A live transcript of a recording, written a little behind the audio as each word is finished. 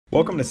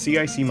Welcome to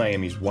CIC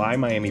Miami's Why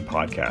Miami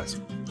podcast,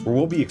 where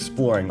we'll be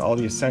exploring all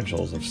the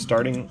essentials of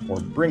starting or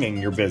bringing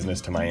your business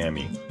to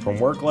Miami. From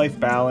work-life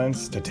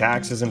balance to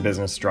taxes and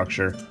business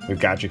structure, we've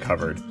got you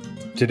covered.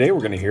 Today we're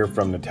going to hear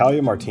from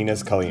Natalia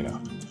Martinez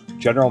Calina,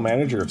 General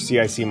Manager of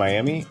CIC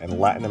Miami and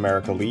Latin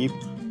America Lead.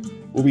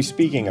 We'll be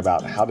speaking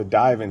about how to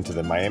dive into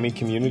the Miami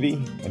community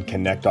and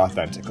connect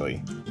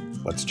authentically.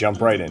 Let's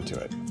jump right into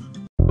it.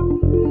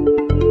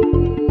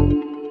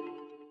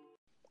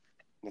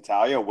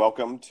 Natalia,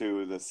 welcome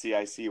to the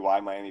CIC Why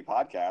Miami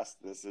podcast.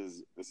 This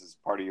is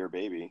part of your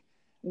baby.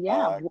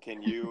 Yeah.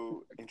 Can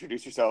you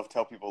introduce yourself,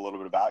 tell people a little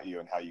bit about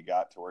you and how you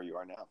got to where you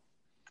are now?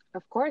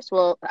 Of course.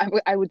 Well,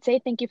 I would say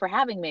thank you for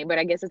having me, but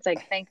I guess it's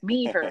like thank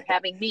me for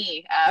having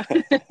me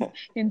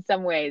in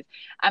some ways.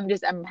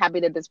 I'm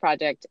happy that this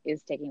project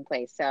is taking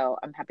place. So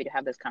I'm happy to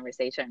have this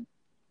conversation.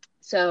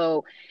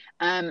 So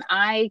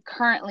I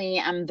currently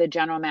am the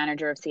general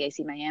manager of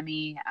CIC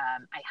Miami.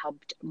 I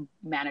helped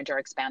manage our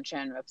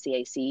expansion of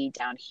CIC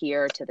down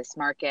here to this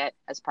market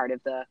as part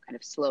of the kind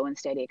of slow and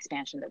steady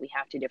expansion that we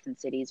have to different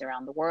cities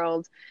around the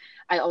world.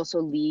 I also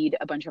lead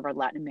a bunch of our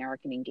Latin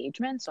American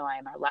engagement. So I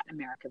am our Latin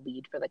America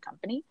lead for the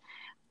company.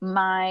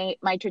 My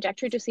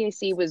trajectory to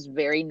CIC was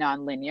very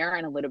nonlinear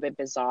and a little bit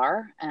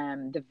bizarre.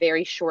 The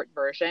very short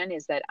version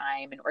is that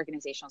I'm an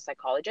organizational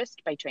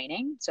psychologist by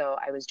training. So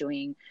I was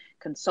doing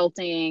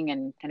consulting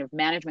and kind of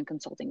management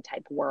consulting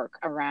type work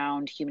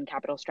around human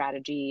capital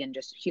strategy and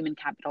just human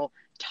capital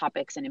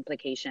topics and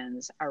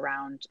implications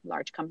around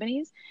large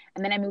companies.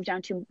 And then I moved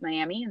down to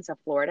Miami in South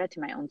Florida, to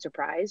my own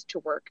surprise, to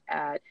work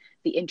at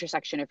the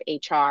intersection of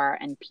HR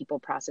and people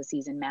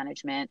processes and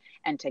management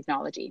and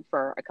technology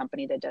for a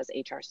company that does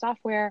HR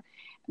software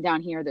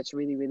down here that's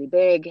really, really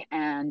big.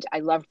 And I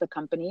loved the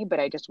company, but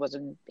it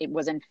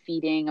wasn't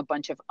feeding a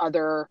bunch of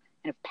other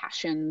kind of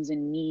passions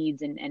and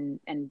needs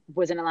and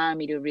wasn't allowing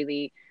me to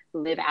really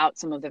live out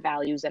some of the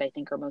values that I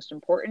think are most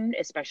important,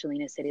 especially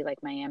in a city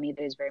like Miami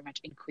that is very much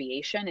in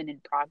creation and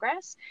in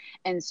progress.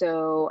 And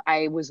so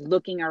I was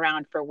looking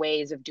around for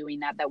ways of doing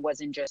that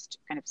wasn't just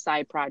kind of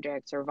side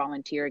projects or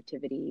volunteer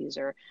activities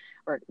or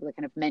the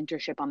kind of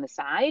mentorship on the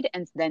side.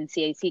 And then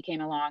CIC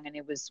came along and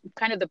it was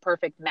kind of the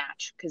perfect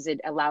match because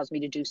it allows me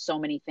to do so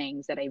many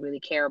things that I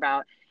really care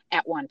about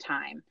at one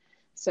time.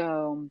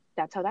 So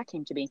that's how that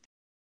came to be.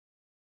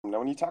 Now,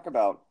 when you talk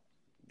about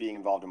being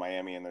involved in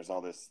Miami and there's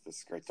all this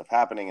great stuff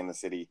happening in the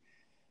city,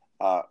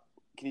 can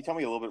you tell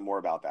me a little bit more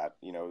about that?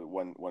 You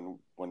know,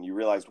 when you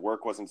realized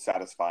work wasn't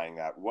satisfying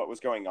that, what was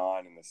going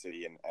on in the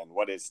city and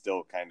what is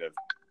still kind of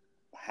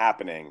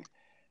happening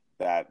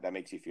that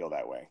makes you feel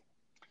that way?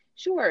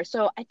 Sure.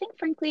 So I think,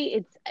 frankly,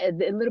 it's a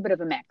little bit of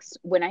a mix.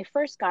 When I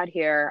first got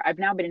here, I've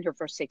now been in here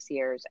for 6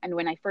 years. And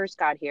when I first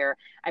got here,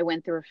 I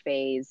went through a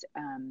phase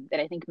that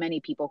I think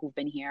many people who've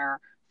been here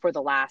for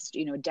the last,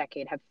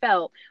 decade have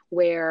felt,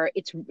 where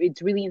it's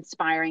really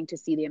inspiring to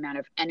see the amount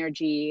of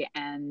energy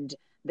and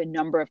the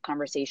number of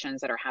conversations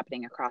that are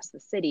happening across the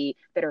city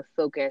that are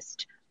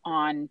focused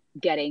on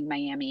getting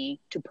Miami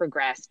to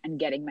progress and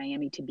getting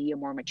Miami to be a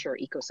more mature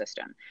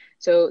ecosystem.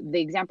 So the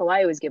example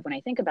I always give when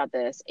I think about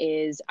this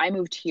is I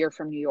moved here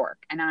from New York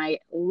and I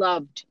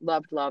loved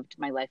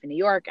my life in New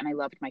York and I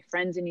loved my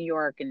friends in New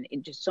York and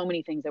just so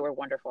many things that were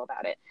wonderful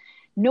about it.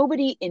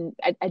 Nobody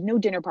at no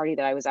dinner party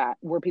that I was at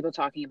were people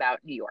talking about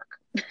New York.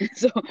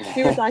 So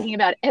we were talking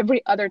about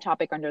every other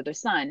topic under the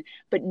sun,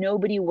 but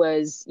nobody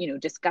was,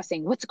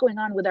 discussing what's going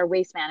on with our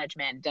waste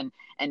management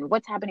and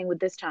what's happening with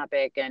this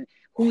topic and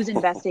who's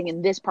investing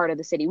in this part of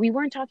the city. We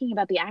weren't talking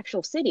about the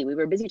actual city. We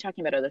were busy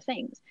talking about other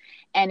things.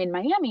 And in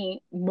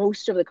Miami,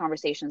 most of the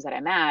conversations that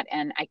I'm at,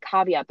 and I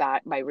caveat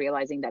that by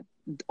realizing that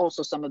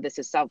also some of this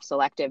is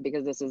self-selective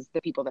because this is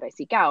the people that I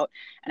seek out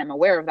and I'm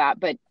aware of that.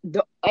 But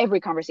every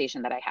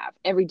conversation that I have,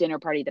 every dinner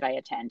party that I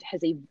attend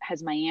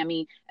has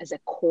Miami as a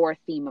core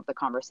theme of the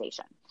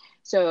conversation.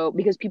 So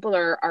because people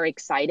are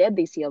excited,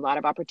 they see a lot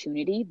of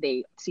opportunity,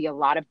 they see a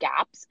lot of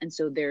gaps. And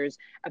so there's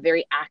a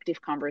very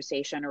active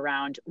conversation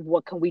around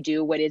what can we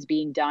do, what is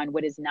being done,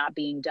 what is not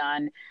being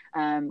done,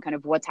 kind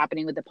of what's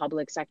happening with the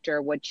public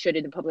sector, what should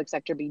the public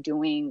sector be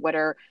doing, what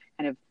are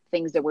kind of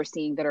things that we're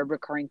seeing that are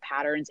recurring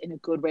patterns in a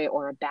good way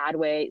or a bad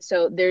way.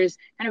 So there's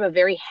kind of a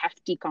very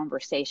hefty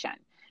conversation.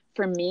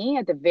 For me,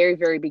 at the very,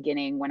 very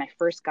beginning, when I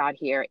first got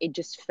here, it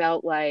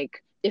felt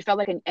like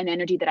an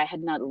energy that I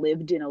had not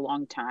lived in a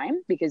long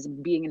time, because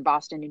being in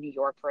Boston and New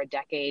York for a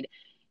decade,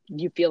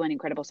 you feel an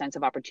incredible sense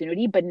of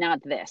opportunity, but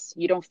not this.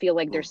 You don't feel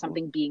like there's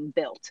something being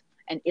built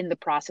and in the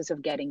process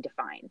of getting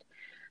defined.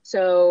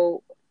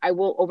 So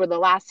over the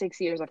last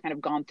 6 years, I've kind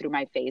of gone through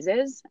my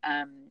phases.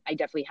 I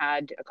definitely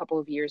had a couple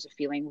of years of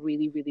feeling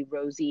really, really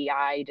rosy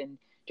eyed and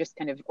just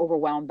kind of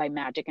overwhelmed by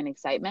magic and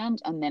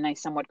excitement. And then I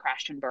somewhat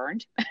crashed and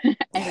burned.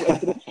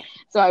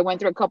 So I went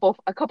through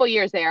a couple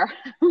years there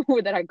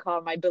that I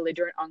call my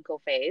belligerent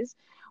uncle phase,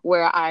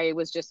 where I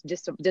was just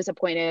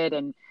disappointed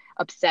and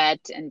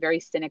upset and very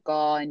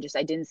cynical and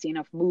I didn't see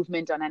enough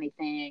movement on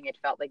anything. It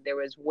felt like there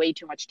was way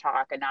too much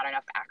talk and not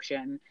enough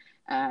action.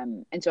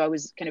 And so I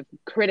was kind of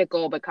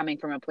critical, but coming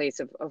from a place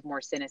of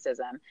more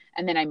cynicism.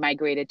 And then I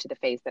migrated to the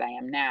phase that I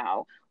am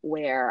now,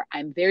 where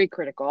I'm very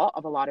critical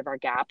of a lot of our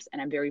gaps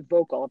and I'm very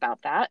vocal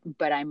about that.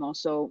 But I'm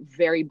also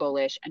very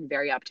bullish and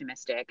very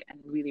optimistic and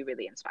really,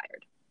 really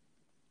inspired.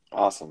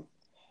 Awesome.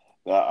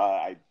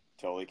 I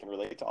totally can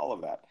relate to all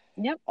of that.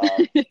 Yep.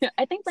 Um,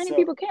 I think many so,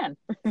 people can.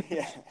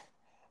 yeah.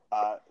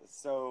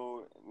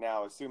 So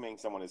now, assuming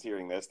someone is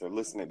hearing this, they're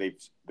listening,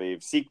 they've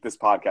seeked this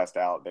podcast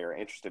out, they're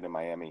interested in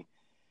Miami.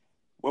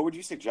 What would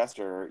you suggest,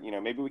 or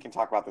maybe we can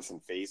talk about this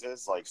in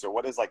phases. Like, so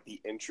what is like the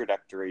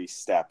introductory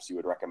steps you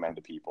would recommend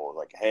to people?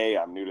 Like, hey,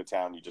 I'm new to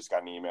town. You just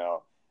got an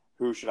email.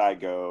 Who should I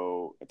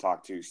go and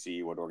talk to?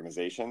 See what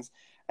organizations,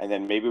 and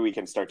then maybe we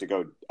can start to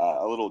go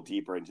a little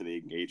deeper into the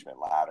engagement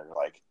ladder.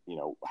 Like,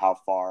 how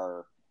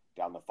far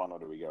down the funnel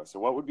do we go? So,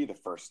 what would be the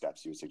first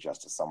steps you would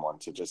suggest to someone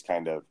to just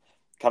kind of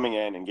coming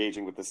in,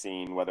 engaging with the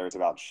scene, whether it's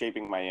about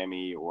shaping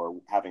Miami or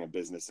having a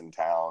business in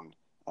town?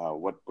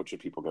 What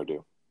should people go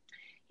do?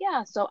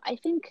 Yeah, so I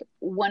think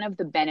one of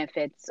the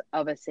benefits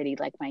of a city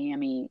like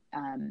Miami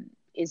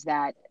is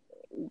that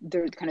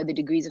the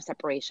degrees of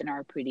separation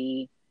are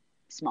pretty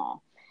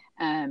small.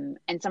 And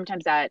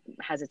sometimes that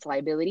has its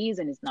liabilities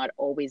and is not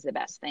always the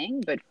best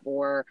thing. But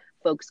for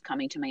folks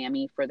coming to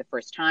Miami for the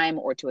first time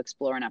or to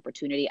explore an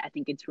opportunity, I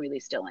think it's really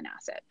still an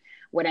asset.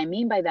 What I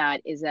mean by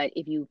that is that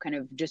if you kind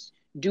of just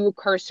do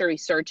cursory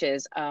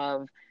searches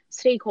of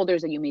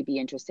stakeholders that you may be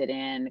interested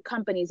in,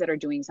 companies that are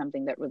doing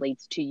something that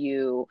relates to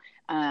you,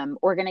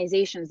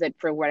 organizations that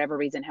for whatever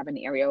reason have an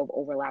area of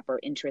overlap or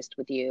interest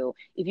with you.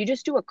 If you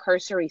just do a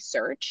cursory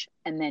search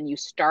and then you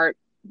start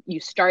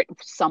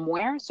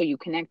somewhere, so you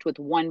connect with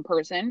one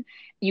person,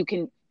 you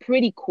can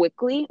pretty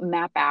quickly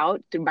map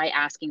out by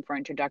asking for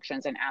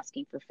introductions and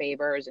asking for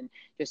favors and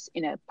just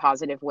in a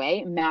positive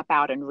way, map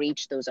out and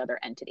reach those other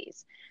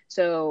entities.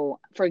 So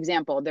for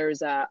example,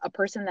 there's a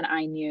person that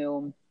I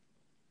knew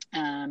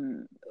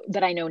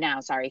that I know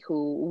now, sorry,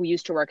 who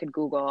used to work at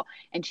Google,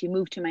 and she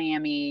moved to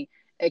Miami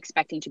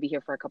expecting to be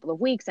here for a couple of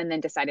weeks and then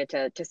decided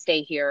to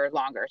stay here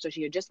longer. So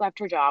she had just left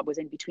her job, was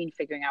in between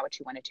figuring out what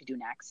she wanted to do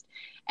next.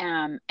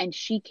 And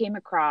she came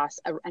across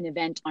an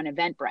event on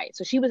Eventbrite.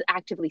 So she was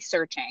actively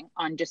searching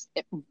on just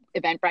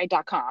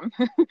eventbrite.com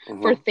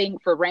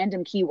for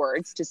random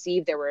keywords to see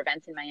if there were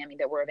events in Miami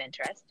that were of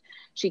interest.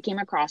 She came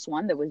across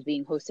one that was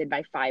being hosted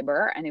by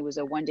Fiber, and it was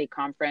a one-day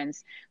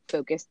conference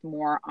focused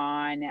more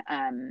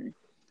on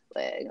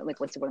like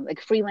what's the word,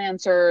 like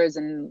freelancers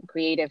and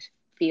creative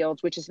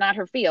fields, which is not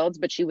her fields,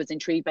 but she was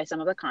intrigued by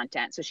some of the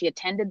content. So she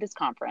attended this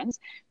conference,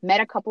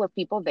 met a couple of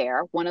people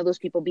there, one of those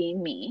people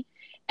being me.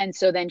 And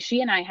so then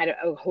she and I had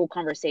a whole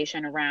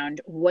conversation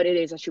around what it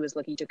is that she was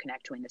looking to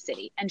connect to in the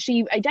city. And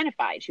she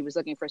identified she was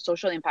looking for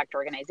social impact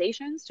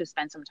organizations to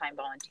spend some time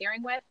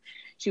volunteering with.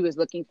 She was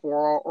looking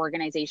for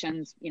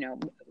organizations,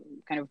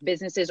 kind of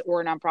businesses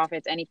or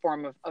nonprofits, any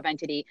form of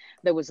entity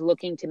that was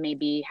looking to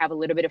maybe have a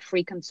little bit of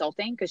free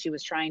consulting because she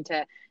was trying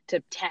to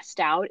test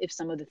out if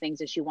some of the things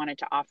that she wanted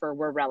to offer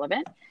were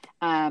relevant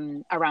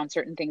around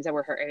certain things that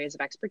were her areas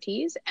of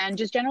expertise, and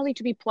just generally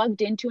to be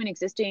plugged into an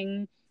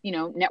existing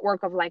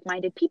network of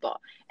like-minded people.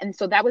 And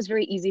so that was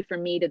very easy for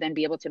me to then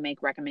be able to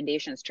make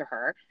recommendations to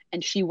her,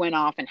 and she went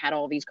off and had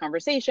all these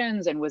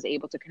conversations and was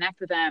able to connect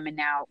with them, and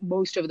now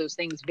most of those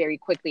things very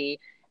quickly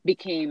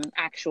became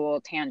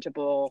actual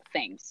tangible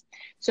things.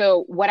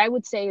 So what I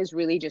would say is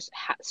really just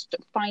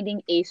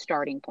finding a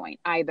starting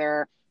point,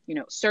 either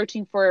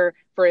searching for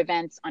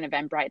events on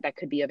Eventbrite that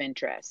could be of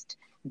interest,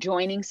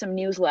 joining some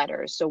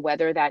newsletters. So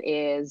whether that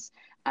is,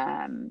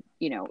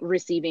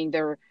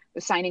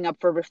 signing up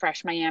for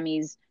Refresh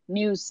Miami's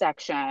news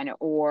section,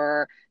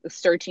 or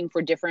searching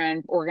for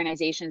different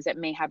organizations that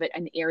may have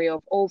an area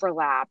of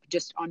overlap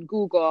just on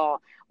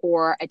Google,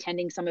 or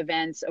attending some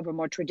events of a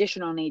more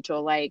traditional nature,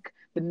 like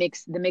the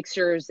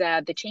mixers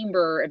that the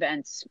chamber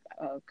events,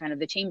 kind of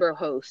the chamber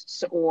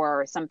hosts,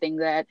 or something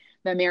that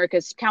the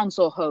America's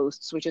Council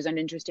hosts, which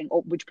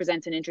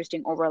presents an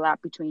interesting overlap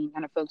between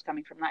kind of folks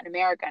coming from Latin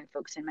America and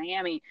folks in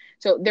Miami.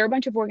 So there are a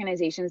bunch of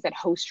organizations that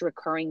host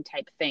recurring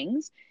type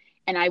things.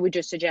 And I would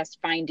just suggest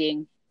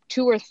finding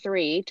 2 or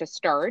 3 to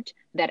start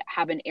that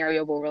have an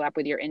area of overlap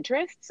with your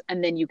interests.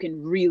 And then you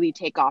can really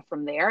take off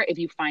from there if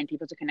you find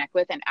people to connect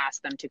with and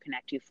ask them to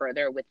connect you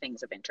further with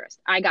things of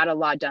interest. I got a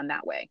lot done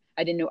that way.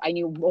 I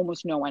knew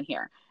almost no one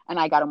here, and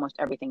I got almost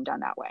everything done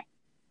that way.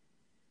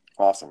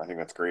 Awesome. I think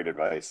that's great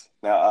advice.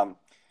 Now,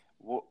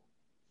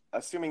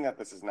 assuming that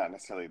this is not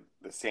necessarily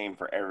the same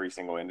for every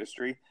single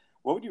industry,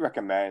 what would you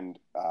recommend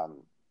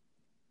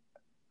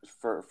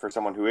for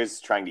someone who is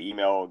trying to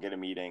email, get a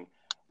meeting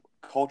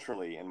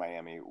culturally in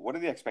Miami? What are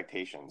the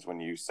expectations when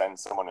you send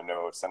someone a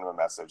note, send them a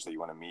message that you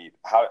want to meet?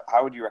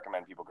 How would you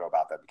recommend people go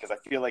about that? Because I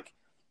feel like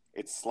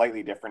it's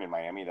slightly different in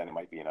Miami than it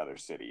might be in other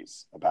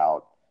cities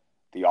about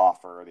the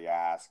offer, the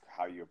ask,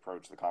 how you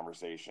approach the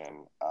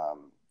conversation,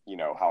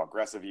 how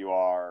aggressive you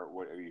are,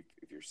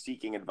 if you're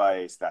seeking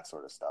advice, that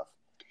sort of stuff.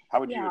 How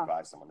would you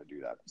advise someone to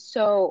do that?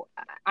 So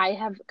I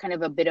have kind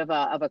of a bit of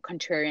a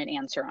contrarian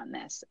answer on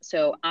this.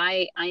 So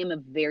I am a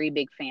very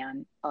big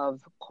fan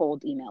of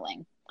cold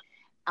emailing.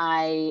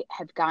 I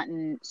have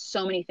gotten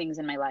so many things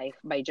in my life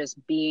by just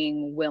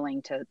being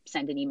willing to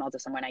send an email to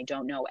someone I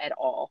don't know at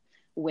all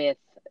with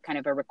kind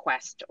of a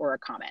request or a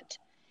comment.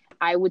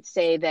 I would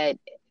say that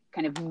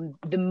kind of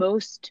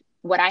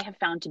what I have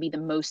found to be the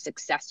most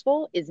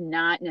successful is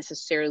not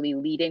necessarily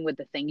leading with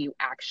the thing you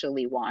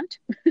actually want,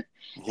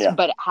 Yeah.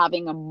 but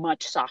having a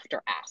much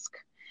softer ask.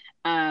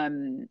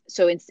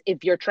 So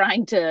if you're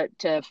trying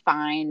to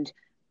find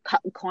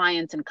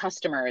clients and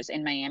customers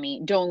in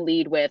Miami, don't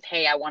lead with,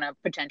 hey, I want to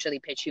potentially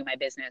pitch you my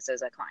business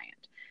as a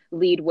client.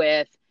 Lead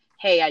with,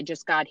 hey, I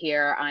just got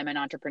here. I'm an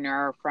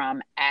entrepreneur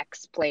from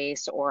X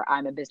place, or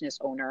I'm a business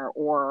owner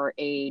or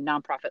a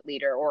nonprofit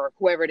leader or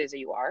whoever it is that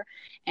you are.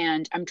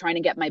 And I'm trying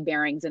to get my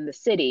bearings in the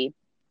city.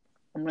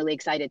 I'm really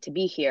excited to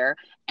be here.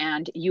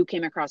 And you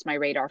came across my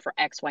radar for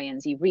X, Y, and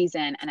Z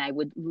reason. And I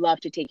would love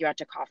to take you out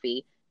to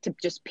coffee to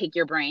just pick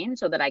your brain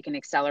so that I can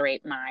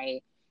accelerate my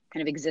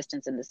kind of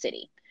existence in the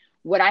city.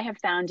 What I have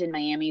found in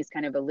Miami is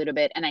kind of a little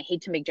bit, and I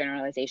hate to make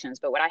generalizations,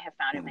 but what I have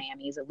found in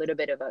Miami is a little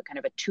bit of a kind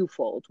of a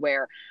twofold,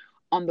 where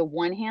on the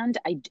one hand,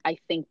 I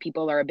think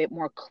people are a bit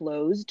more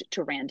closed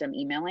to random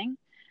emailing.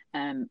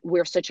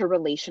 We're such a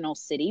relational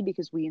city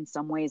because we in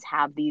some ways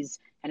have these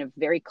kind of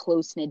very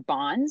close-knit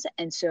bonds.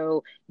 And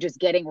so just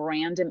getting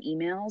random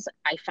emails,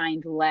 I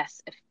find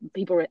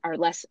people are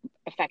less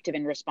effective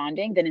in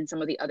responding than in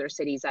some of the other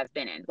cities I've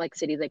been in, like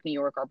cities like New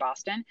York or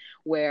Boston,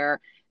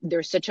 where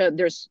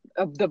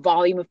the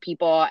volume of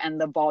people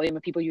and the volume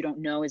of people you don't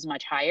know is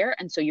much higher.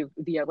 And so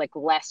you're like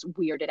less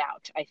weirded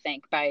out, I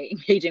think, by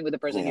engaging with a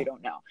person you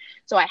don't know.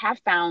 So I have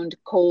found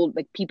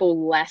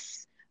people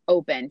less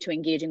open to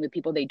engaging with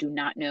people they do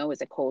not know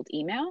as a cold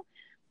email.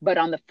 But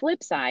on the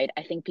flip side,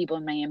 I think people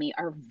in Miami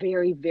are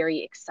very,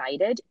 very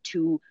excited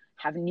to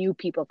have new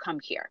people come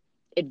here.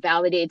 It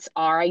validates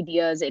our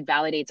ideas. It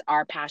validates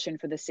our passion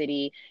for the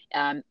city.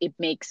 It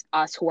makes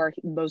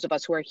those of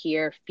us who are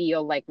here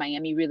feel like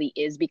Miami really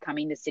is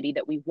becoming the city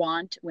that we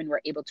want when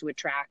we're able to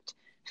attract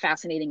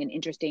fascinating and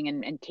interesting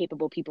and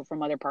capable people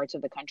from other parts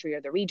of the country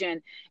or the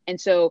region. And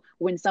so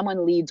when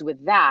someone leads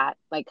with that,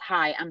 like,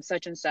 hi, I'm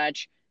such and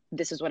such,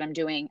 this is what I'm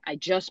doing. I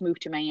just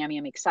moved to Miami.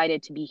 I'm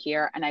excited to be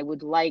here. And I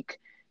would like,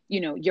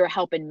 your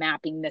help in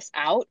mapping this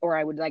out, or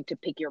I would like to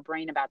pick your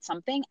brain about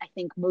something. I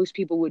think most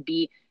people would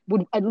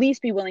at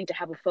least be willing to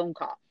have a phone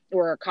call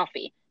or a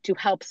coffee to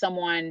help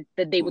someone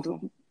that they would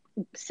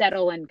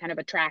settle and kind of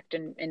attract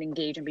and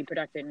engage and be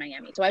productive in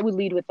Miami. So I would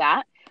lead with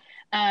that.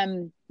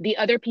 The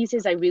other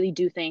pieces, I really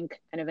do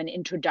think kind of an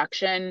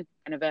introduction,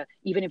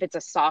 even if it's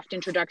a soft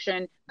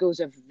introduction, goes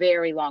a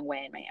very long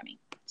way in Miami.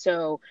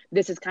 So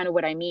this is kind of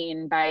what I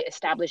mean by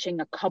establishing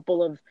a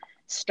couple of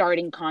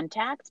starting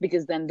contacts,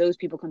 because then those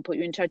people can put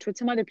you in touch with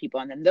some other people,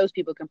 and then those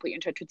people can put you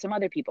in touch with some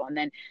other people. And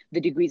then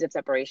the degrees of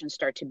separation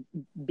start to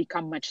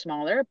become much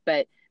smaller.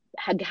 But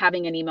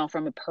having an email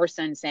from a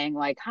person saying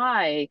like,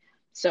 hi,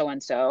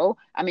 so-and-so,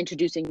 I'm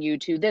introducing you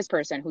to this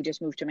person who just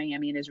moved to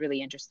Miami and is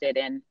really interested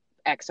in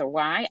X or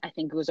Y, I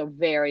think goes a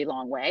very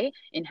long way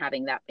in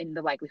having that, in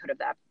the likelihood of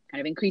that,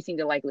 kind of increasing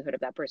the likelihood of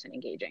that person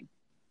engaging.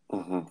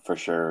 For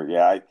sure.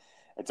 Yeah.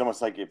 It's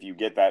almost like if you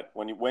get that,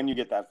 when you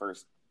get that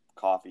first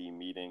coffee,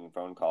 meeting,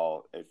 phone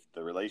call, if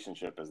the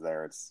relationship is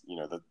there, it's,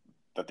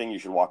 the thing you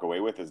should walk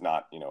away with is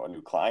not, a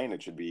new client.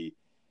 It should be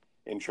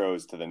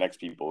intros to the next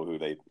people who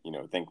they,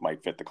 think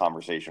might fit the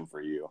conversation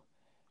for you.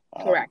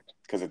 Correct.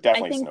 Because it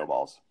definitely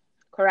snowballs.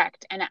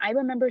 Correct. And I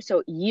remember,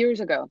 so years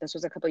ago, this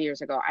was a couple of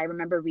years ago, I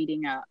remember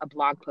reading a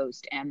blog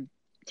post, and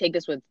take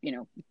this with,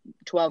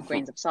 12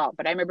 grains of salt,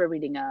 but I remember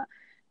reading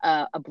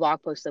a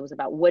blog post that was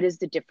about what is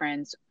the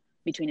difference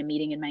between a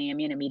meeting in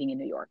Miami and a meeting in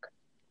New York.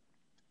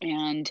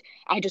 And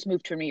I just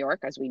moved to New York,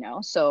 as we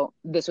know, so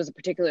this was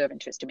particularly of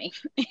interest to me.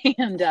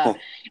 and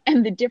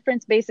the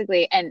difference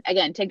basically, and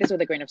again, take this with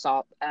a grain of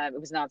salt. It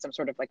was not some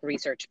sort of like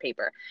research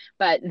paper,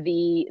 but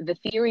the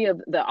theory of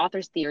the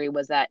author's theory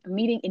was that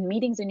in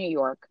meetings in New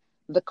York,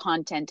 the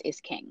content is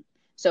king.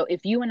 So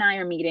if you and I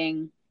are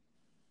meeting,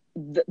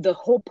 the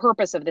whole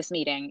purpose of this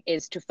meeting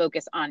is to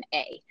focus on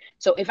A.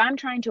 So if I'm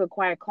trying to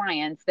acquire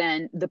clients,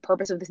 then the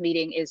purpose of this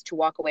meeting is to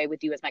walk away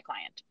with you as my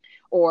client.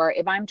 Or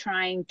if I'm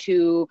trying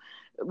to,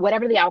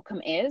 whatever the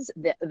outcome is,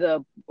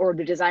 the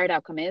desired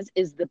outcome is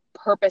the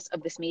purpose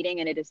of this meeting,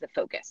 and it is the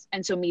focus.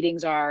 And so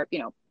meetings are,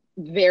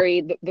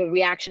 the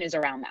reaction is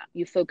around that.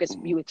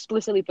 You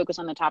explicitly focus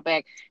on the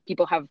topic.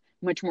 People have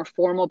much more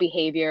formal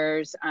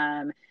behaviors.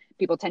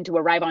 People tend to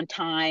arrive on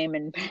time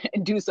and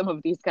do some of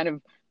these kind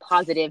of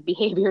positive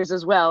behaviors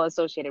as well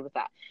associated with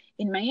that.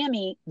 In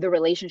Miami, the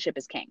relationship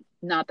is king,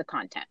 not the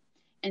content.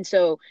 And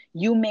so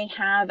you may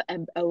have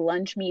a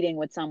lunch meeting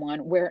with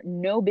someone where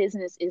no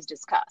business is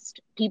discussed.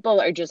 People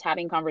are just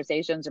having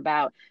conversations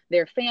about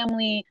their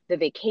family, the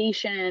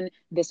vacation,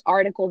 this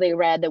article they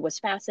read that was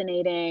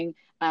fascinating,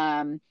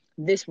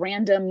 this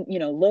random,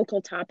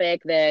 local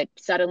topic that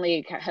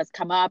suddenly has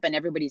come up and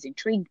everybody's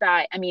intrigued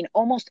by. I mean,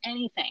 almost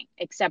anything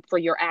except for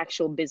your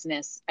actual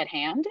business at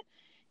hand.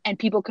 And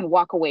people can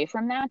walk away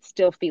from that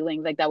still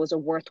feeling like that was a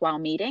worthwhile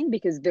meeting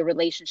because the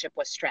relationship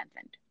was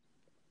strengthened.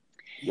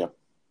 Yep.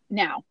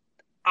 Now,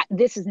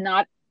 this is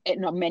not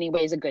in many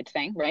ways a good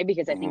thing, right?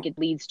 Because I think it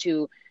leads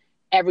to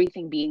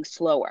everything being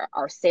slower.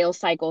 Our sales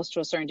cycles to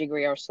a certain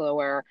degree are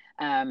slower.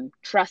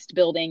 Trust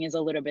building is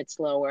a little bit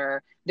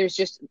slower. There's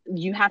just,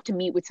 you have to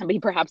meet with somebody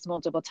perhaps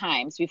multiple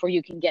times before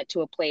you can get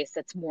to a place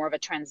that's more of a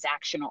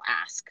transactional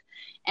ask.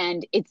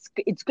 And it's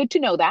good to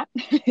know that.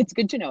 It's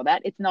good to know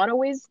that. It's not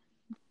always,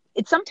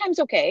 it's sometimes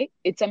okay.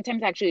 It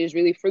sometimes actually is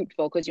really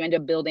fruitful because you end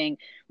up building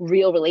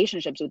real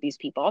relationships with these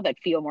people that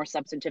feel more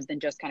substantive than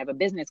just kind of a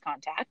business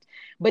contact.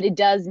 But it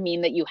does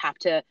mean that you have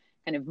to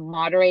kind of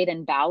moderate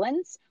and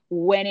balance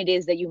when it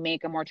is that you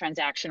make a more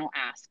transactional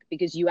ask,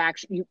 because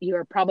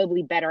you're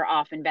probably better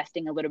off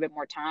investing a little bit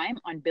more time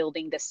on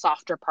building the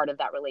softer part of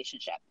that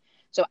relationship.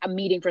 So I'm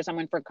meeting for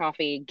someone for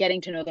coffee, getting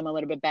to know them a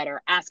little bit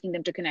better, asking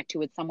them to connect to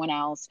with someone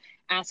else,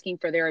 asking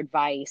for their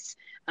advice,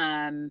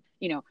 if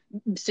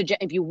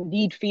you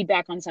need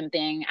feedback on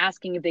something,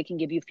 asking if they can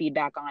give you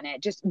feedback on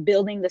it, just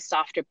building the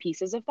softer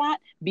pieces of that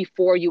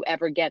before you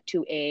ever get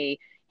to a,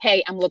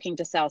 hey, I'm looking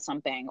to sell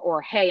something,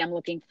 or hey, I'm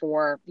looking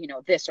for,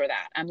 this or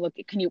that.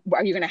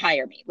 Are you going to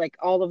hire me? Like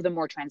all of the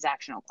more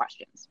transactional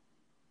questions.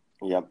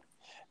 Yep.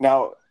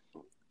 Now,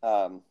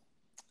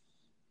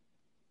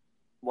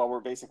 what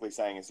we're basically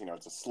saying is,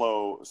 it's a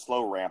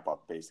slow ramp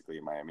up basically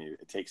in Miami.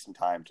 It takes some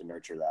time to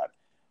nurture that.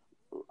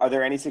 Are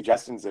there any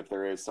suggestions if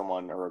there is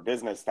someone or a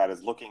business that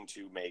is looking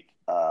to make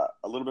a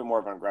little bit more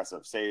of an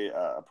aggressive,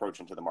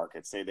 approach into the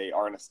market? Say they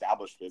are an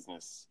established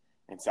business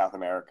in South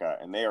America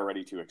and they are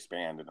ready to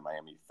expand into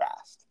Miami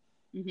fast.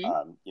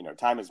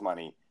 Time is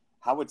money.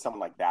 How would someone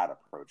like that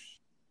approach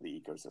the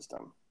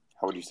ecosystem?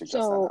 How would you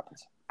suggest that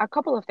happens? A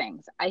couple of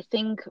things. I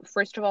think,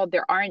 first of all,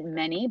 there aren't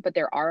many, but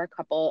there are a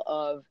couple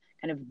of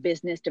kind of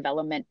business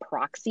development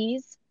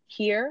proxies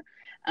here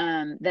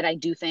that I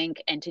do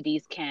think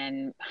entities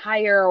can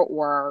hire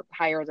or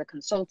hire as a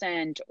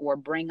consultant or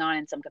bring on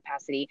in some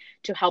capacity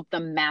to help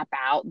them map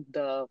out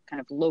the kind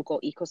of local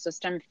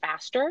ecosystem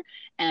faster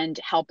and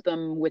help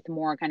them with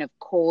more kind of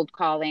cold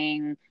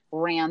calling,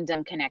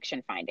 random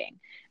connection finding.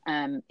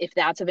 If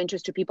that's of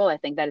interest to people, I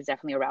think that is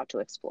definitely a route to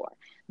explore.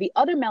 The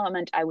other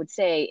element I would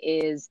say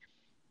is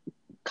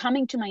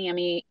coming to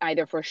Miami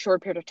either for a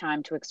short period of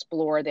time to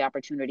explore the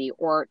opportunity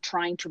or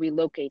trying to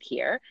relocate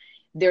here.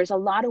 There's a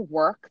lot of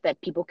work that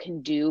people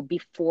can do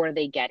before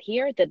they get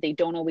here that they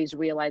don't always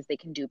realize they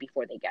can do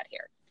before they get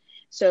here.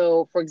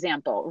 So, for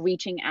example,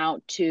 reaching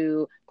out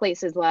to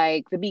places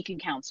like the Beacon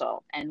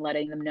Council and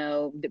letting them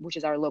know, which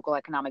is our local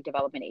economic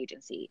development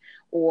agency,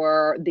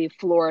 or the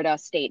Florida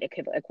state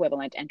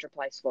equivalent,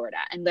 Enterprise Florida,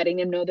 and letting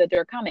them know that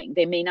they're coming.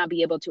 They may not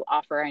be able to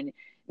offer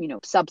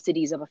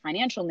subsidies of a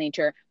financial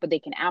nature, but they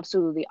can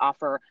absolutely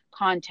offer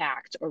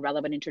contacts or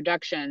relevant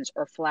introductions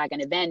or flag an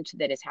event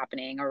that is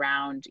happening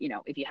around,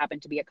 if you happen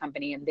to be a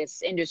company in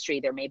this industry,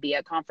 there may be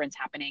a conference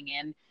happening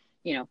in,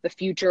 the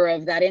future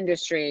of that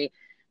industry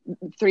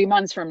 3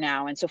 months from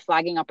now. And so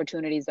flagging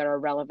opportunities that are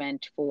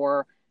relevant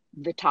for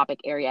the topic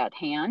area at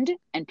hand.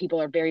 And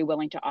people are very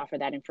willing to offer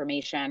that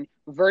information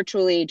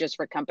virtually just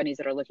for companies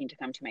that are looking to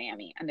come to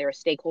Miami. And there are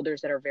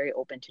stakeholders that are very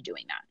open to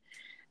doing that.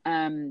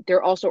 There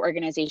are also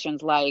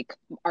organizations like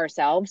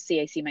ourselves,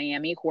 CIC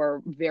Miami, who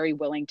are very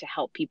willing to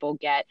help people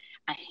get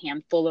a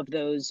handful of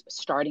those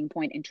starting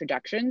point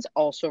introductions,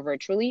 also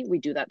virtually. We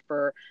do that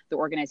for the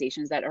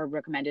organizations that are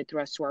recommended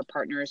through us to our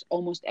partners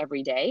almost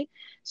every day.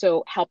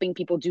 So helping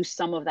people do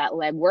some of that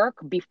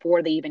legwork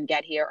before they even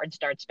get here and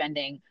start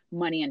spending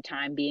money and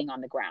time being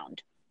on the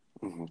ground.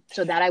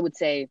 So that I would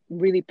say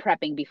really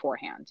prepping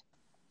beforehand.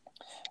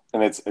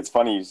 And it's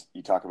funny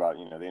you talk about,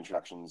 the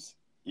introductions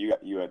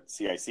you at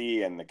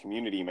CIC and the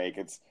community make.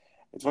 It's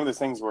one of those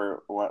things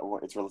where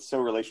it's so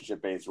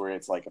relationship based, where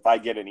it's like, if I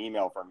get an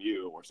email from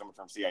you or someone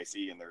from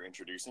CIC and they're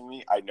introducing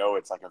me, I know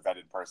it's like a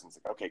vetted person. It's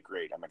like, okay,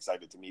 great, I'm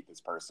excited to meet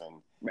this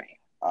person. Right.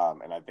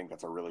 And I think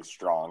that's a really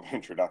strong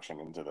introduction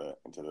into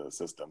the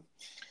system.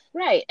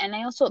 Right. And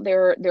I also,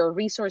 there are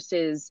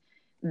resources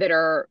that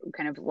are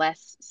kind of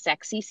less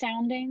sexy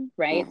sounding,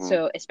 right?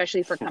 So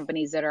especially for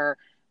companies that are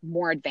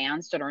more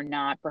advanced that are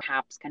not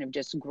perhaps kind of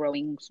just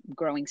growing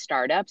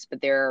startups, but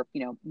they're,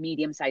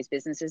 medium-sized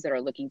businesses that are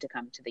looking to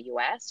come to the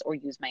US or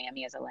use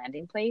Miami as a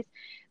landing place.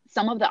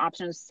 Some of the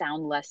options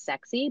sound less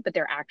sexy, but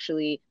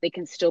they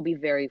can still be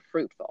very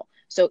fruitful.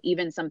 So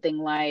even something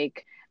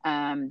like,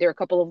 there are a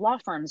couple of law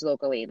firms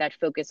locally that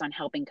focus on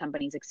helping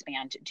companies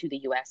expand to the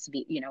US,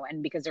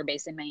 and because they're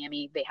based in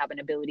Miami, they have an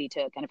ability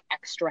to kind of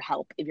extra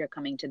help if you're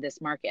coming to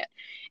this market.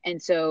 And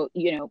so,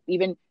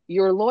 even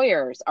your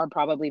lawyers are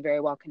probably very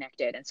well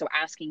connected. And so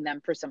asking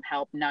them for some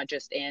help, not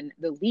just in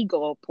the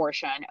legal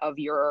portion of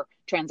your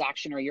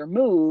transaction or your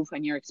move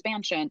and your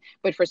expansion,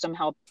 but for some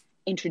help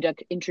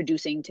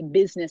introducing to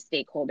business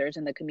stakeholders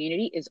in the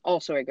community is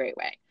also a great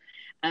way.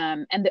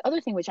 And the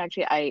other thing, which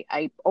actually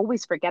I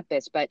always forget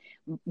this, but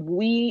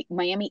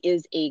Miami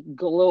is a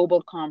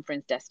global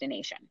conference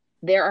destination.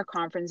 There are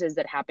conferences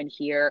that happen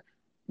here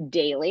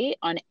daily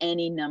on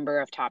any number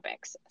of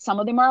topics. Some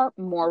of them are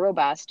more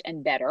robust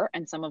and better,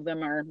 and some of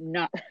them are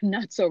not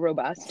so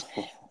robust.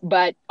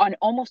 But on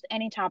almost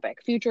any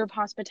topic, future of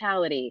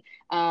hospitality,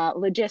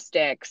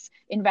 logistics,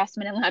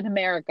 investment in Latin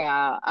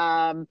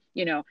America,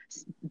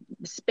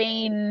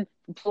 Spain,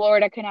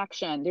 Florida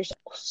connection. There's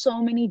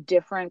so many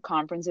different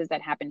conferences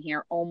that happen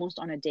here almost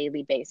on a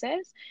daily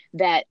basis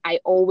that I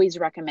always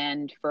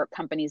recommend for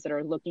companies that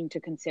are looking to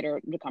consider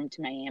to come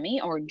to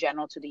Miami or in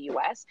general to the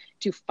US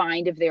to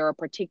find if there are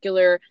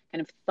particular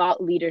kind of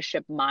thought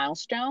leadership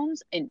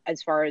milestones in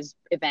as far as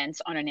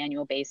events on an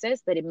annual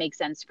basis that it makes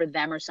sense for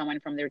them or someone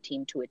from their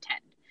team to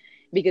attend,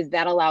 because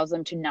that allows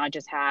them to not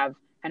just have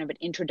kind of an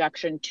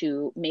introduction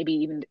to maybe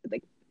even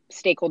like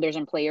stakeholders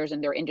and players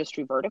in their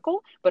industry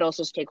vertical, but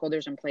also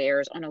stakeholders and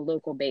players on a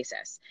local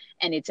basis.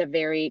 And it's a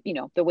very,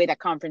 the way that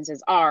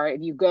conferences are,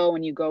 if you go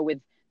with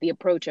the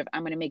approach of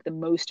I'm going to make the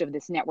most of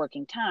this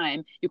networking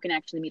time, you can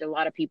actually meet a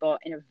lot of people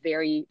in a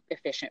very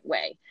efficient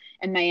way.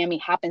 And Miami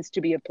happens to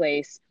be a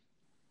place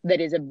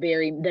that is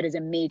a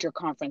major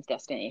conference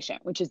destination,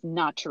 which is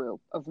not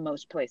true of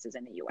most places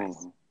in the US.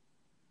 Mm-hmm.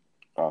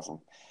 Awesome.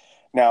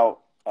 Now,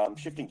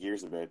 shifting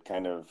gears a bit,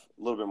 kind of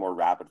a little bit more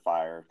rapid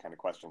fire kind of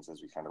questions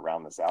as we kind of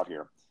round this out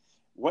here.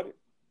 What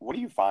do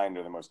you find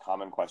are the most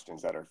common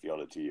questions that are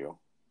fielded to you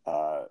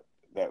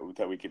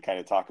that we could kind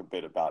of talk a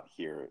bit about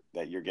here,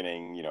 that you're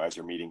getting, as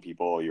you're meeting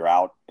people, you're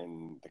out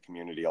in the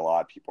community a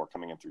lot, people are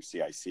coming in through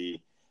CIC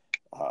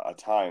a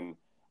ton.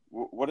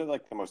 What are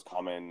like the most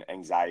common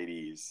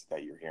anxieties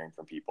that you're hearing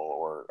from people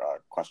or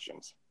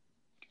questions?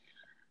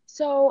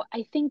 So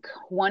I think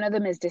one of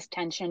them is this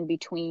tension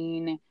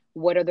between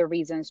what are the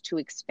reasons to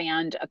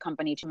expand a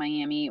company to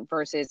Miami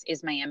versus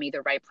is Miami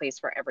the right place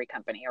for every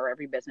company or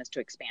every business to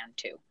expand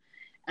to?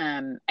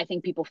 I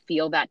think people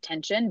feel that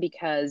tension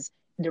because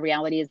the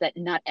reality is that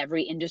not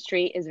every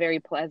industry is very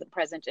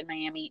present in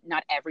Miami.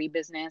 Not every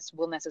business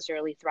will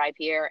necessarily thrive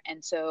here.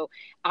 And so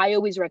I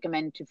always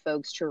recommend to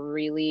folks to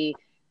really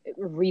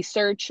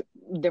research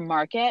the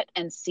market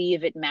and see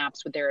if it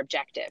maps with their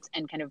objectives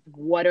and kind of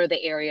what are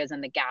the areas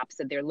and the gaps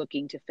that they're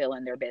looking to fill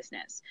in their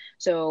business.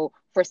 So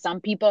for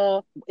some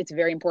people, it's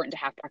very important to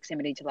have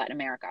proximity to Latin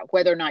America,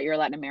 whether or not you're a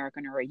Latin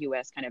American or a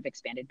US kind of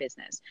expanded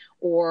business.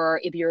 Or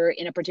if you're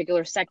in a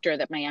particular sector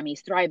that Miami's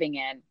thriving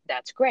in,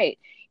 that's great.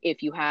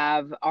 If you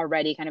have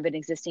already kind of an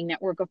existing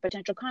network of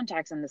potential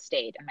contacts in the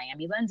state and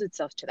Miami lends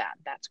itself to that,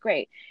 that's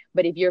great.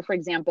 But if you're, for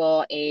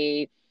example,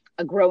 a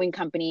growing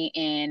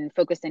company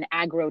focused in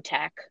agro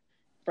tech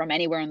from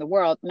anywhere in the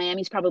world,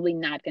 Miami's probably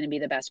not going to be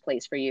the best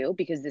place for you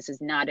because this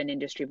is not an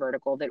industry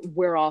vertical that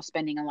we're all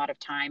spending a lot of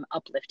time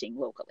uplifting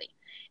locally.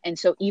 And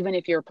so even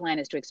if your plan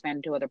is to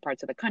expand to other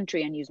parts of the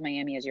country and use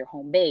Miami as your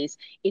home base,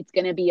 it's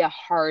going to be a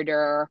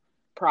harder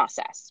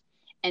process.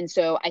 And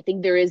so I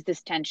think there is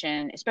this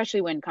tension,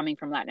 especially when coming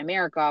from Latin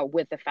America,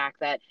 with the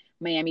fact that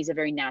Miami is a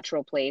very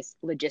natural place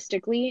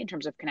logistically in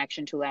terms of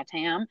connection to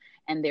LATAM,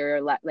 and there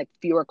are like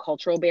fewer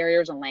cultural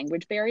barriers and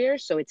language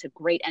barriers. So it's a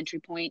great entry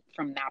point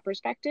from that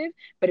perspective,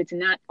 but it's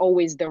not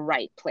always the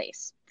right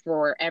place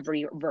for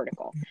every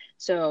vertical.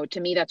 So to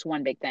me, that's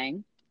one big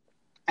thing.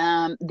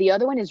 The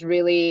other one is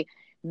really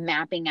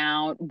mapping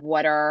out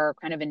what our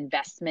kind of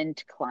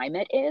investment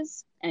climate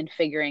is and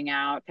figuring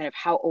out kind of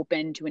how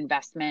open to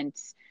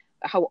investments,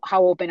 how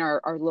open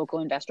our local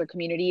investor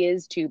community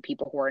is to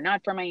people who are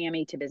not from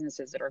Miami, to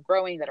businesses that are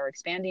growing, that are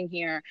expanding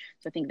here.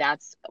 So I think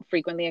that's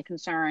frequently a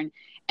concern.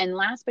 And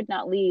last but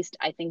not least,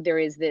 I think there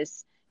is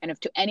this kind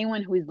of, to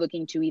anyone who is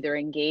looking to either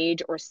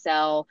engage or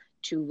sell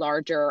to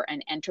larger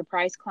and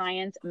enterprise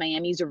clients,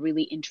 Miami's a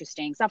really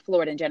interesting, South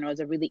Florida in general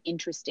is a really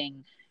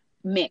interesting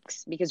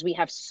mix because we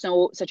have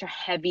such a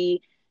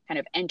heavy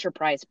kind of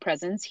enterprise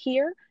presence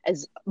here,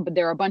 but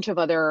there are a bunch of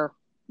other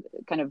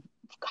kind of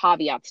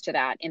caveats to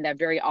that, in that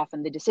very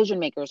often the decision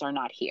makers are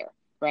not here,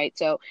 right?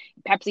 So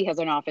Pepsi has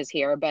an office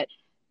here, but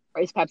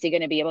is Pepsi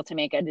going to be able to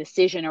make a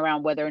decision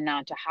around whether or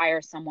not to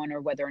hire someone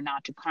or whether or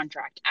not to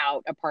contract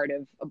out a part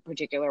of a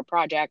particular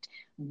project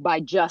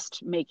by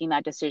just making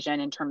that decision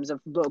in terms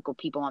of local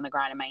people on the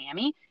ground in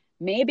Miami?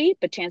 Maybe,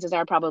 but chances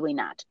are probably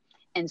not.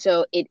 And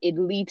so it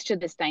leads to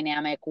this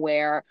dynamic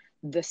where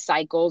the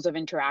cycles of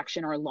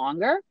interaction are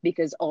longer,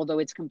 because although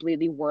it's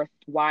completely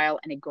worthwhile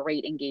and a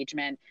great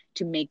engagement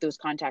to make those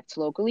contacts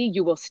locally,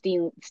 you will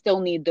still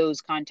need those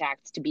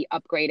contacts to be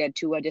upgraded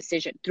to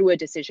through a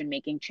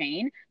decision-making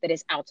chain that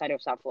is outside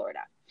of South Florida.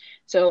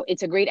 So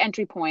it's a great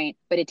entry point,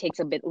 but it takes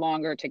a bit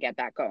longer to get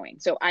that going.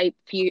 So I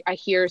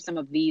hear some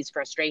of these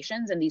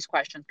frustrations and these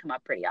questions come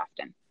up pretty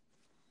often.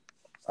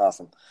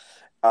 Awesome.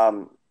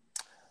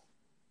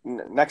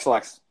 Next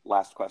last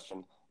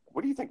question.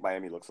 What do you think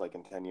Miami looks like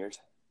in 10 years?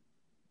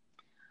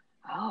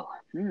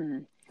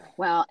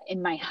 Well,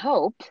 in my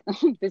hope,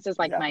 this is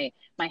like my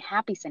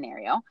happy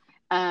scenario.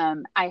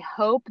 I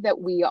hope that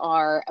we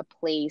are a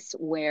place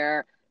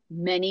where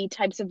many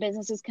types of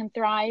businesses can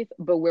thrive,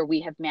 but where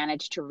we have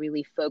managed to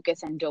really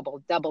focus and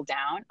double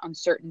down on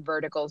certain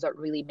verticals that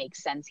really make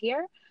sense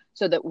here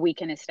so that we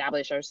can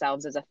establish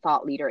ourselves as a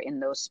thought leader in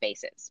those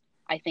spaces.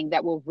 I think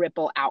that will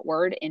ripple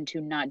outward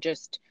into not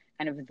just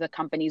kind of the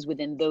companies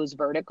within those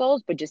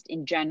verticals, but just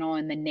in general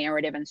in the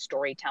narrative and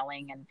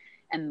storytelling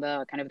and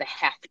the kind of the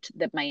heft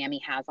that Miami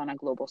has on a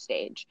global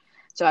stage.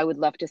 So I would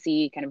love to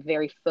see kind of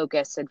very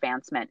focused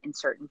advancement in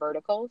certain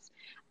verticals.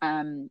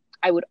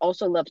 I would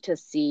also love to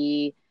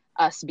see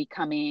us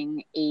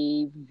becoming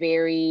a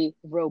very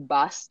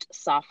robust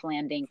soft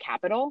landing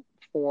capital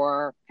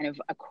for kind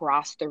of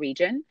across the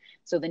region.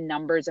 So the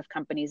numbers of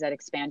companies that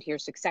expand here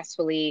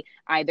successfully,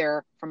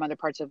 either from other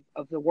parts of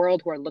the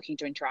world who are looking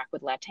to interact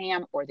with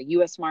LATAM or the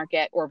US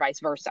market, or vice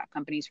versa,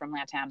 companies from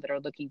LATAM that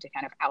are looking to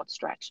kind of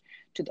outstretch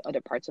to the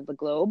other parts of the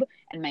globe.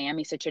 And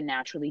Miami is such a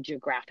naturally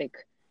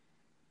geographic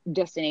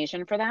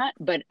destination for that.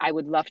 But I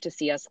would love to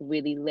see us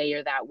really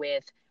layer that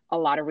with a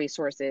lot of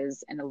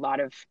resources and a lot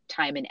of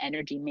time and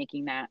energy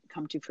making that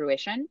come to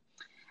fruition.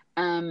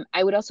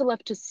 I would also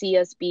love to see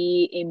us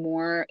be a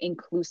more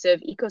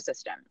inclusive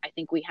ecosystem. I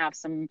think we have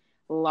some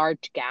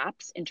large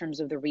gaps in terms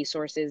of the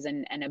resources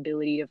and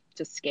ability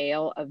to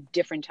scale of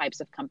different types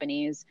of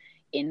companies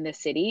in the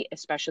city,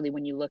 especially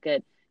when you look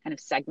at kind of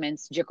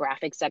segments,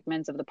 geographic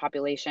segments of the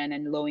population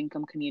and low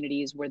income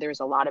communities where there's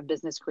a lot of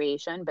business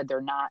creation, but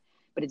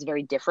it's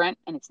very different,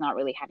 and it's not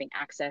really having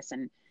access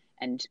and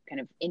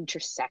kind of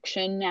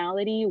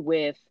intersectionality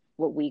with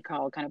what we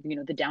call kind of,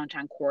 the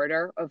downtown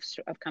corridor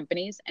of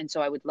companies. And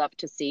so I would love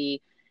to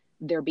see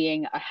there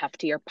being a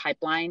heftier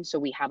pipeline, so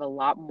we have a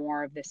lot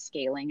more of the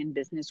scaling and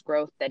business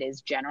growth that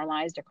is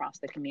generalized across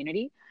the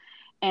community.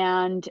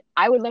 And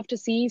I would love to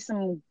see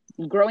some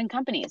growing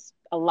companies,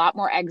 a lot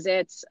more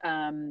exits,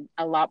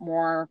 a lot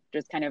more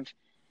just kind of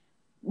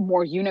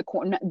more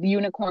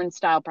unicorn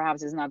style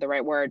perhaps is not the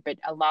right word, but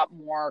a lot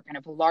more kind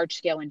of large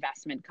scale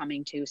investment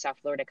coming to South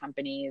Florida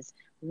companies,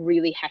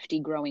 really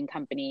hefty growing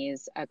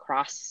companies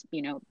across,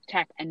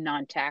 tech and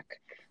non-tech.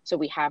 So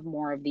we have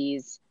more of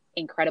these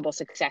incredible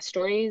success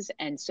stories,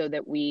 and so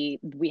that we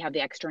have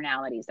the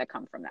externalities that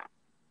come from that.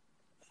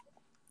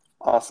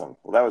 Awesome.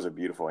 Well, that was a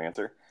beautiful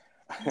answer.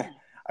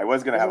 I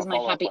was going to have a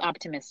follow-up. This is my happy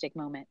optimistic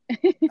moment. I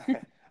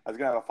was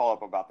going to have a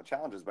follow-up about the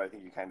challenges, but I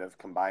think you kind of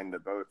combined the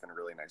both in a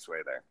really nice way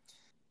there.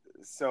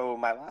 So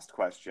my last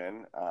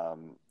question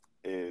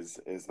is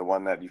the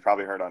one that you've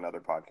probably heard on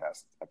other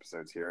podcast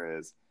episodes here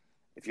is,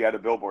 if you had a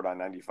billboard on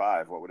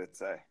 95, what would it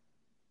say?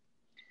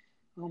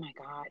 Oh my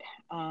God.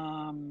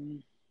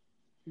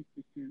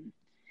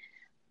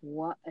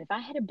 What if I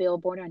had a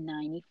billboard on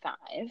 95?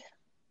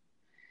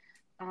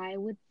 I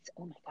would,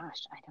 oh my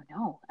gosh, I don't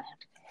know. I have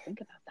to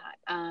think about that.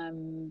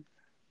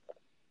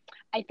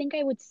 I think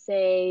I would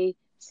say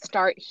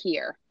start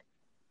here.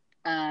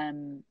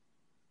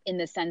 In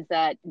the sense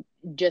that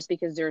just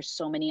because there's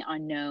so many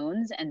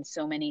unknowns and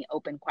so many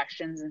open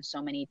questions and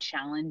so many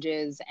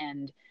challenges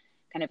and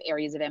kind of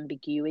areas of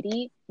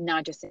ambiguity,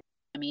 not just in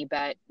Miami,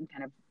 but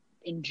kind of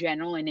in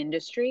general in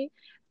industry,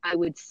 I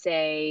would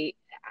say,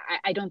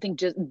 I don't think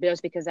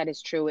just because that is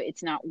true,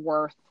 it's not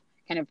worth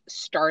kind of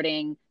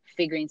starting,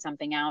 figuring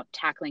something out,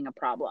 tackling a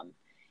problem.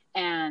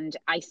 And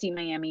I see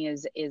Miami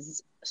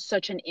is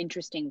such an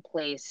interesting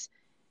place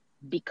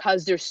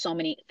because there's so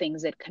many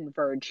things that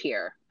converge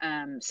here.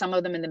 Some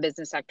of them in the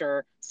business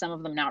sector, some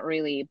of them not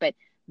really, but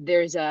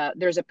there's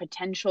a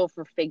potential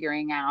for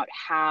figuring out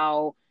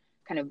how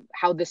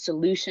the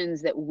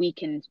solutions that we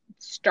can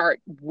start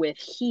with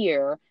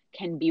here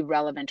can be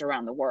relevant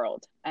around the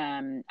world.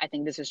 I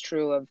think this is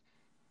true of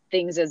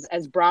things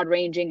as broad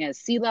ranging as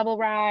sea level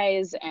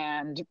rise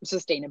and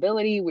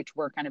sustainability, which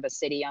we're kind of a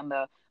city on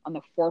the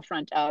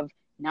forefront of,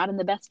 not in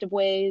the best of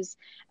ways,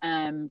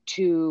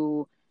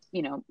 to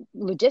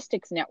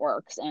logistics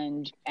networks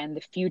and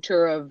the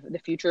future of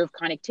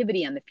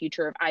connectivity and the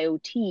future of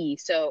IoT.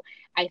 So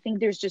I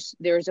think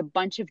there's a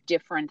bunch of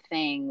different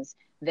things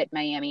that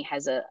Miami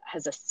has a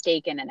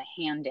stake in and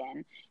a hand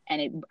in,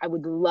 and I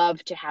would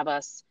love to have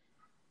a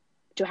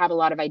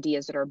lot of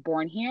ideas that are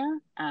born here,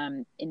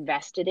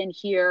 invested in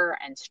here,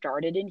 and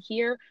started in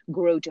here,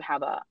 grow to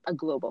have a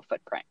global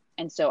footprint.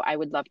 And so I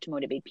would love to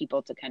motivate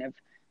people to kind of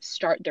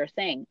start their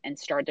thing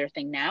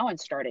now and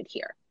start it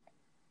here.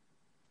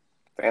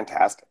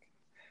 Fantastic.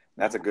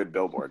 That's a good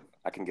billboard.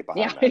 I can get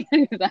behind that.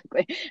 Yeah,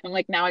 exactly. I'm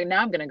like, now I'm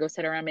going to go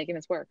sit around making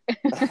this work.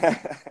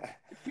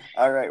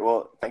 All right.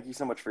 Well, thank you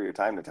so much for your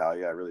time,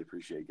 Natalia. I really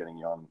appreciate getting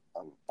you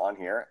on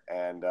here.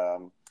 And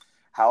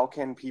how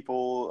can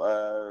people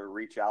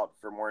reach out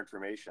for more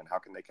information? How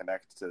can they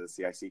connect to the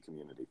CIC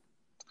community?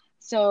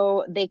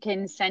 So they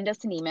can send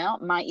us an email.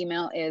 My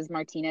email is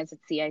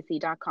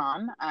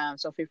martinez@cic.com.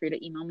 So feel free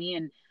to email me,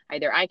 and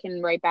either I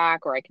can write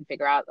back or I can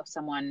figure out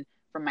someone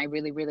from my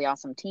really, really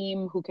awesome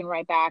team who can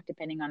write back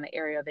depending on the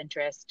area of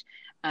interest.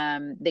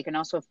 They can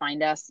also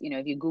find us,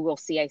 if you Google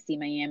CIC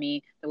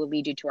Miami, that will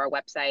lead you to our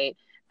website.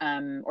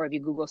 Or if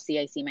you Google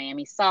CIC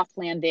Miami Soft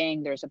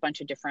Landing, there's a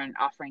bunch of different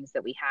offerings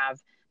that we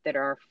have that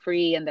are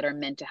free and that are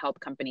meant to help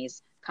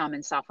companies come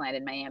and soft land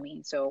in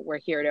Miami. So we're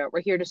here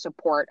to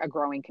support a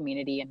growing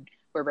community, and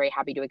we're very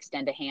happy to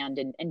extend a hand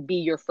and be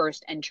your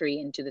first entry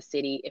into the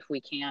city if we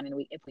can,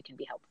 and if we can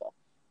be helpful.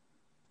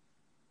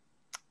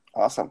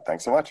 Awesome.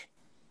 Thanks so much.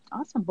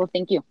 Awesome. Well,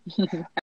 thank you.